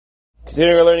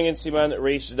Continuing our learning in Siman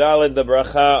Reish Daled, the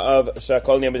bracha of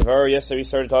Shakol Niyamidvaro. Yesterday we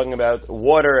started talking about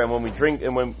water, and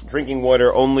when drinking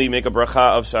water, only make a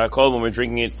bracha of Shakol when we're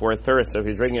drinking it for thirst. So if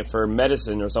you're drinking it for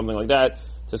medicine or something like that,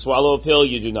 to swallow a pill,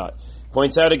 you do not.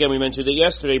 Points out again, we mentioned it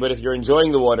yesterday, but if you're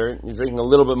enjoying the water, you're drinking a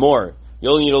little bit more.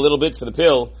 You only need a little bit for the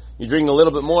pill. You're drinking a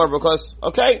little bit more because,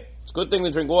 okay, it's a good thing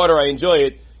to drink water, I enjoy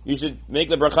it. You should make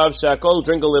the bracha of Shakol,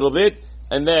 drink a little bit,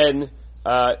 and then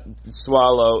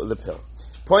swallow the pill.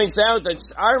 Points out that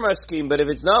our maskim, but if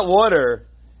it's not water,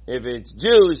 if it's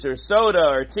juice or soda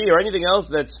or tea or anything else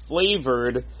that's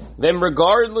flavored, then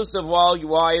regardless of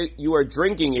why you are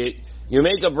drinking it, you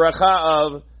make a bracha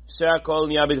of Shakol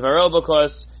Niyamidvaro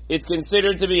because it's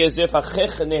considered to be as if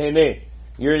achech nehene.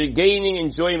 You're gaining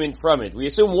enjoyment from it. We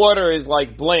assume water is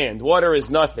like bland. Water is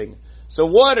nothing. So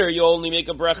water, you only make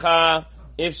a bracha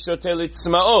if shotelit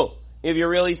sma'o, if you're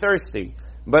really thirsty.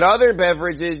 But other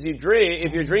beverages you drink,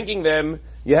 if you're drinking them,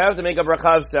 you have to make a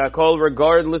bracha of Shakol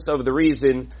regardless of the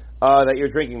reason that you're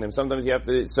drinking them. Sometimes you have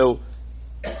to,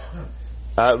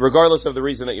 regardless of the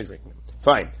reason that you're drinking them.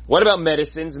 Fine. What about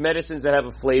medicines? Medicines that have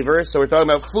a flavor. So we're talking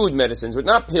about food medicines, but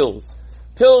not pills.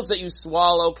 Pills that you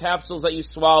swallow, capsules that you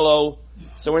swallow.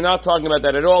 So we're not talking about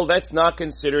that at all. That's not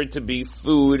considered to be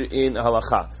food in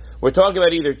halakha. We're talking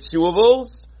about either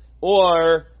chewables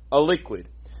or a liquid.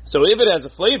 So if it has a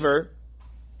flavor,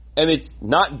 and it's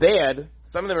not bad,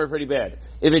 some of them are pretty bad.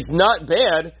 If it's not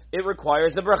bad, it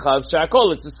requires a bracha of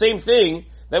Shakol. It's the same thing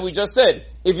that we just said.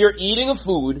 If you're eating a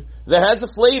food that has a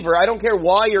flavor, I don't care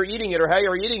why you're eating it or how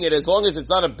you're eating it, as long as it's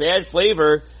not a bad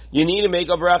flavor, you need to make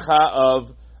a bracha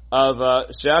of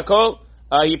Shakol.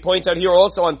 He points out here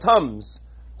also on Tums.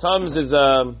 Tums is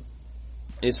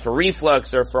for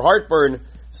reflux or for heartburn,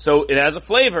 so it has a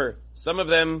flavor. Some of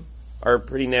them are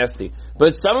pretty nasty.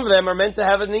 But some of them are meant to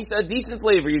have a decent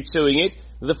flavor. You're chewing it.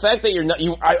 The fact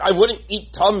that I wouldn't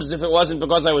eat Tums if it wasn't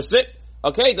because I was sick.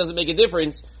 Okay, it doesn't make a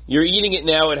difference. You're eating it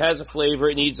now. It has a flavor.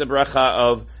 It needs a bracha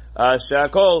of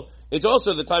Shakol. It's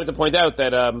also the time to point out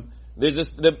that there's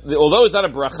this. Although it's not a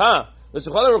bracha, the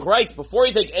Shulchan Aruch writes before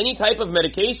you take any type of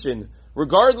medication,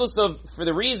 regardless of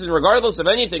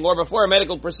anything, or before a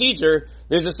medical procedure,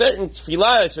 there's a certain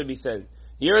tefillah that should be said.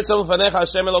 Yiratzon fanecha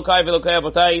Hashem Elokai v'Elokai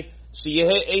Avotai.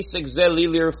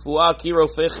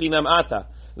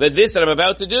 That this that I'm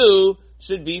about to do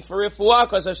should be for refuah,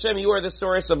 because Hashem, you are the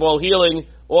source of all healing.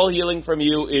 All healing from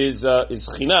you is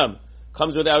chinam,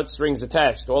 comes without strings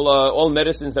attached. All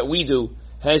medicines that we do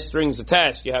has strings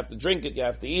attached. You have to drink it, you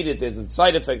have to eat it. There's a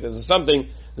side effect. There's something.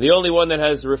 The only one that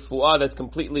has refuah that's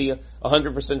completely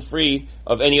 100% free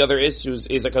of any other issues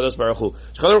is HaKadosh Baruch Hu.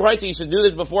 Shulchan Aruch writes that you should do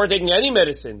this before taking any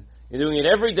medicine. You're doing it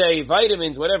every day,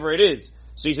 vitamins, whatever it is.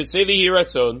 So you should say the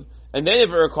Yiratzon, and then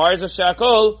if it requires a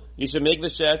Shakol, you should make the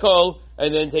Shakol,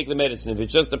 and then take the medicine. If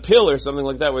it's just a pill or something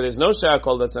like that, where there's no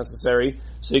Shakol that's necessary,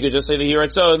 so you could just say the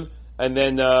Yiratzon, and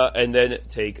then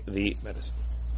take the medicine.